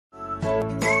Hi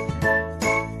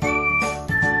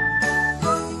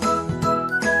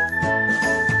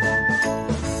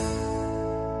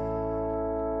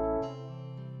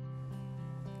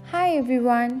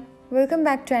everyone, welcome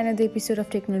back to another episode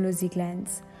of Technology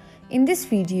Glance. In this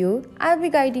video, I'll be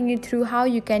guiding you through how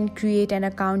you can create an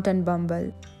account on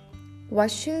Bumble.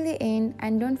 Watch till the end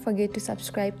and don't forget to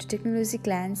subscribe to Technology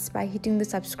Glance by hitting the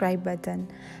subscribe button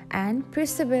and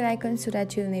press the bell icon so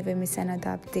that you'll never miss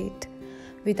another update.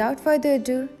 Without further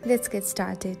ado, let's get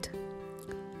started.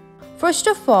 First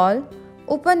of all,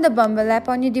 open the Bumble app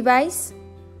on your device.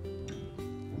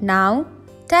 Now,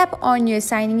 tap on your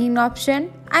signing in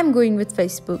option. I'm going with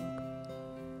Facebook.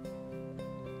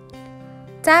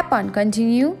 Tap on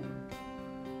continue.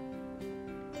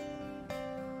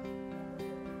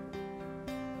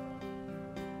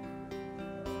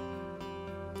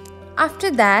 After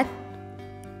that,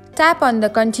 tap on the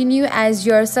continue as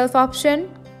yourself option.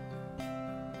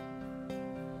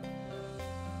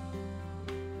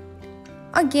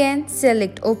 Again,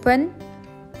 select open.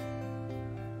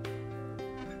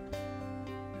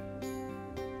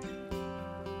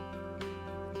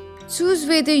 Choose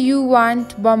whether you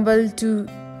want Bumble to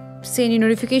send you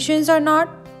notifications or not.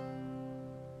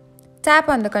 Tap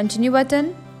on the continue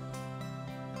button.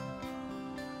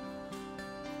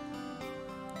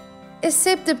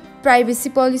 Accept the privacy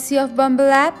policy of Bumble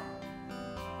app.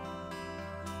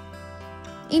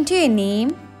 Enter your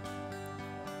name.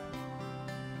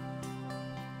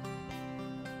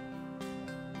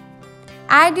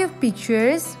 Add your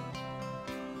pictures.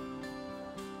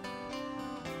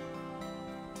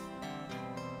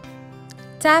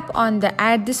 Tap on the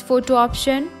add this photo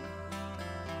option.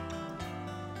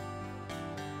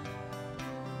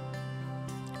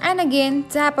 And again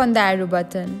tap on the arrow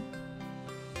button.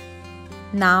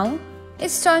 Now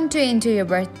it's time to enter your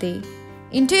birthday.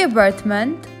 Enter your birth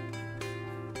month,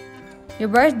 your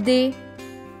birthday,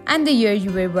 and the year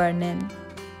you were born in.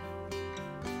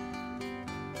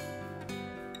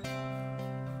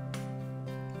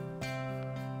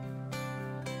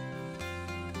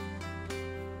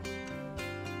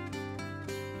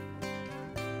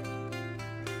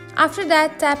 After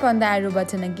that, tap on the arrow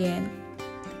button again.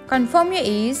 Confirm your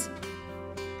age.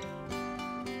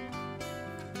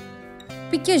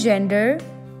 Pick your gender.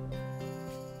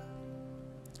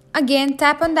 Again,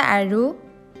 tap on the arrow.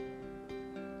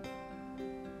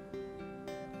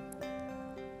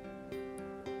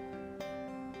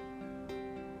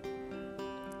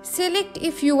 Select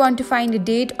if you want to find a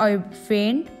date or a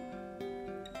friend.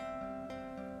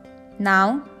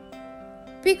 Now,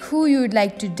 pick who you would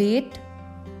like to date.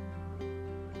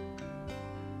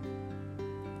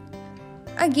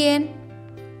 Again,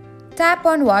 tap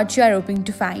on what you are hoping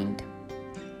to find.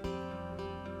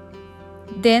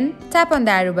 Then tap on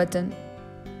the arrow button.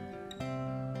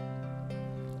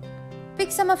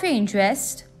 Pick some of your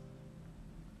interest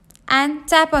and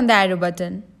tap on the arrow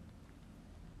button.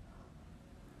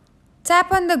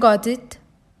 Tap on the got it.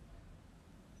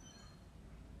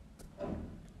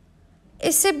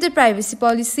 Accept the privacy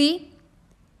policy.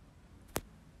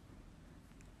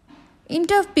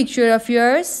 Enter a picture of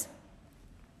yours.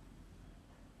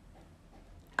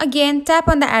 Again, tap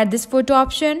on the add this photo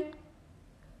option.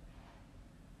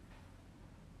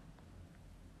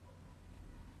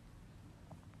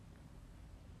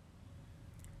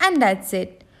 And that's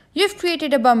it. You've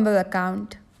created a Bumble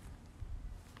account.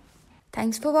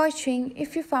 Thanks for watching.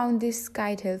 If you found this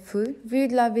guide helpful,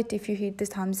 we'd love it if you hit the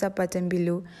thumbs up button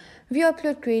below. We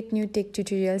upload great new tech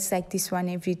tutorials like this one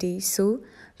every day. So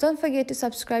don't forget to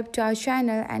subscribe to our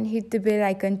channel and hit the bell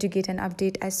icon to get an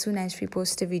update as soon as we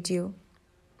post a video.